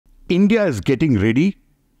India is getting ready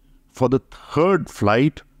for the third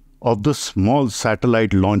flight of the small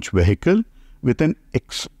satellite launch vehicle with an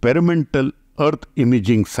experimental Earth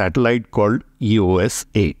imaging satellite called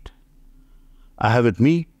EOS-8. I have with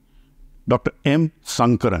me Dr M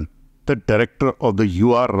Sankaran, the director of the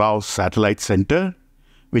U.R. Rao Satellite Center,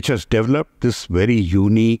 which has developed this very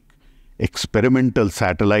unique experimental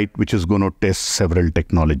satellite which is going to test several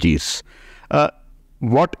technologies.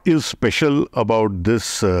 What is special about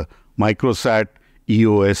this microsat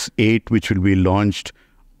EOS-8 which will be launched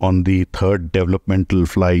on the third developmental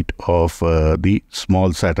flight of the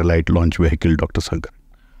small satellite launch vehicle, Dr. Sankaran?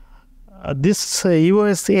 This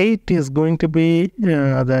EOS-8 is going to be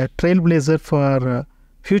the trailblazer for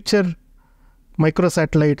future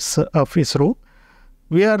microsatellites of ISRO.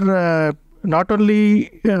 We are not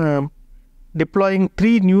only deploying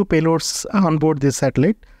 3 new payloads on board this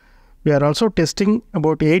satellite, we are also testing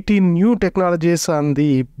about 18 new technologies on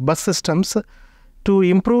the bus systems to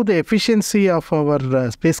improve the efficiency of our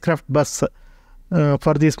spacecraft bus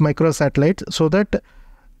for these microsatellites, so that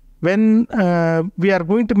when we are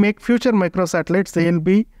going to make future microsatellites, they will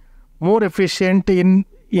be more efficient in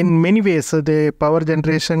many ways. The power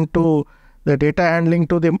generation to the data handling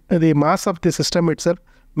to the mass of the system itself,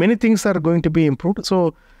 many things are going to be improved.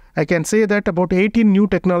 So I can say that about 18 new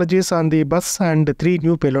technologies on the bus and 3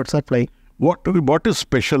 new payloads are flying. What is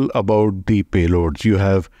special about the payloads? You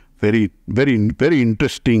have very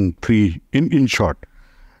interesting 3 in short.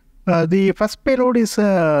 The first payload is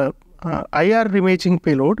IR imaging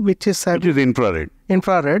payload, which is infrared.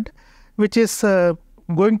 Infrared, which is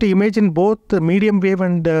going to image in both medium wave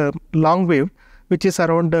and long wave, which is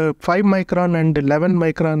around 5 micron and 11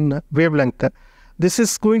 micron wavelength. This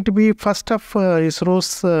is going to be first of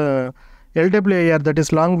ISRO's LWIR, that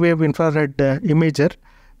is long wave infrared imager.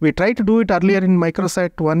 We tried to do it earlier in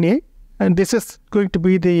microsat 1A, and this is going to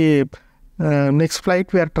be the next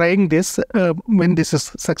flight. We are trying this when this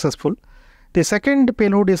is successful. The second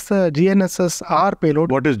payload is the GNSS-R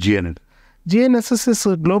payload. What is GNSS? GNSS is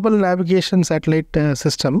a global navigation satellite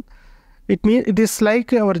system. It is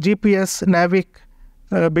like our GPS, Navic,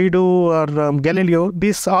 Beidou or Galileo.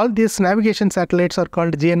 All these navigation satellites are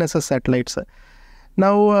called GNSS satellites.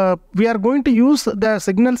 Now we are going to use the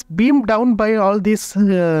signals beamed down by all these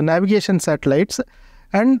navigation satellites,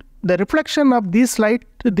 and the reflection of this light,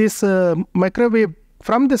 this microwave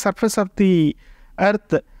from the surface of the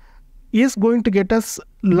Earth is going to get us a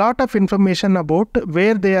lot of information about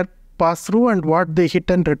where they are passed through and what they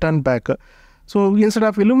hit and return back. So instead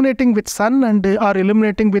of illuminating with sun or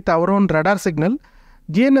illuminating with our own radar signal,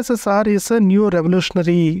 GNSS-R is a new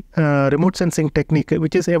revolutionary remote sensing technique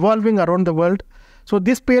which is evolving around the world. So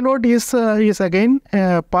this payload is again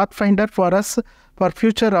a pathfinder for us for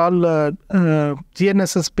future all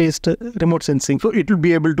GNSS-based remote sensing. So it will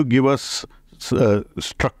be able to give us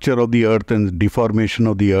structure of the Earth and deformation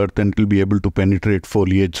of the Earth, and it will be able to penetrate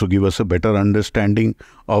foliage, so give us a better understanding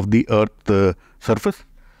of the Earth surface?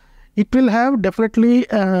 It will have definitely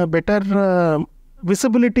better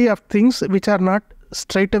visibility of things which are not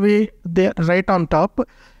straight away there right on top.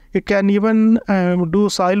 It can even do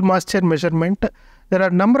soil moisture measurement. There are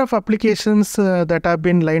a number of applications that have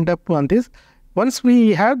been lined up on this. Once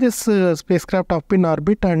we have this spacecraft up in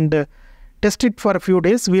orbit and test it for a few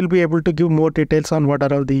days, we'll be able to give more details on what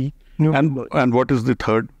are all the new... And what is the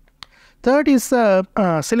third? Third is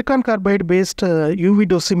silicon carbide based UV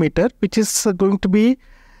dosimeter, which is going to be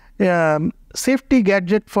safety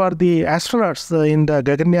gadget for the astronauts in the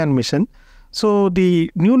Gaganyaan mission. So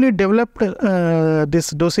the newly developed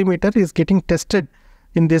this dosimeter is getting tested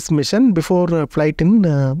in this mission before flight in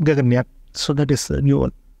Gaganyaan. So that is a new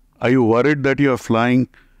one. Are you worried that you are flying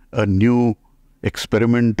a new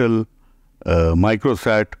experimental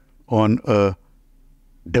microsat on a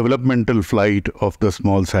developmental flight of the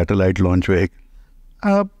small satellite launch vehicle?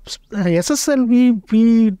 SSLV,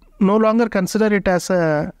 we no longer consider it as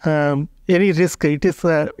any risk.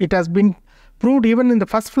 It has been proved even in the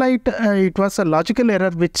first flight. It was a logical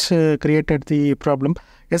error which created the problem.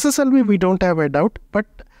 SSLV, we don't have a doubt, but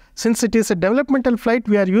since it is a developmental flight,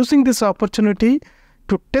 we are using this opportunity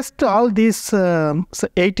to test all these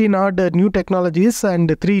 18 odd new technologies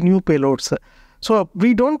and 3 new payloads. So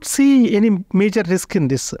we don't see any major risk in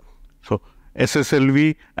this. So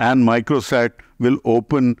SSLV and microsat will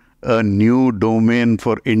open a new domain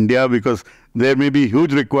for India, because there may be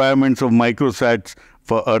huge requirements of microsats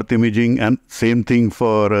for Earth imaging, and same thing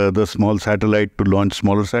for the small satellite to launch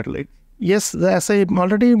smaller satellites. Yes, as I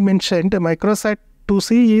already mentioned, microsat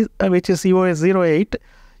 2C, which is EOS-08,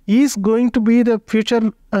 is going to be the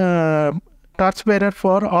future torchbearer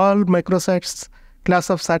for all microsats class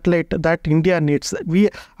of satellite that India needs.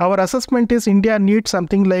 Our assessment is India needs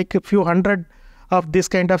something like a few hundred of this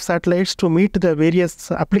kind of satellites to meet the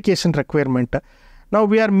various application requirement. Now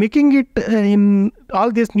we are making it in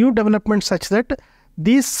all these new developments such that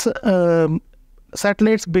these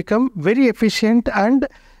satellites become very efficient and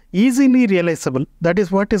easily realizable. That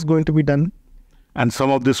is what is going to be done. And some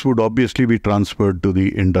of this would obviously be transferred to the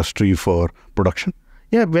industry for production.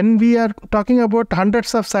 Yeah, when we are talking about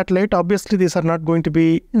hundreds of satellites, obviously these are not going to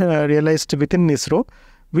be realized within ISRO.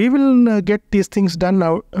 We will get these things done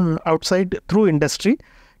outside through industry.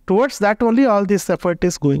 Towards that only all this effort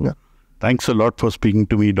is going on. Thanks a lot for speaking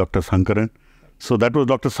to me, Dr. Sankaran. So that was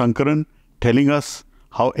Dr. Sankaran telling us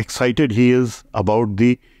how excited he is about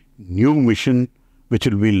the new mission which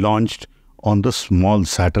will be launched on the small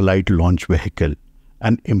satellite launch vehicle.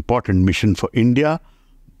 An important mission for India,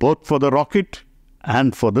 both for the rocket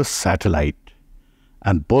and for the satellite.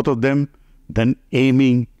 And both of them then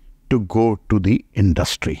aiming to go to the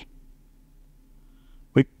industry.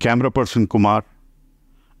 With camera person Kumar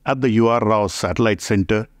at the UR Rao Satellite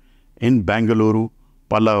Center in Bangalore,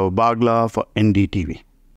 Pallava, Bagla for NDTV.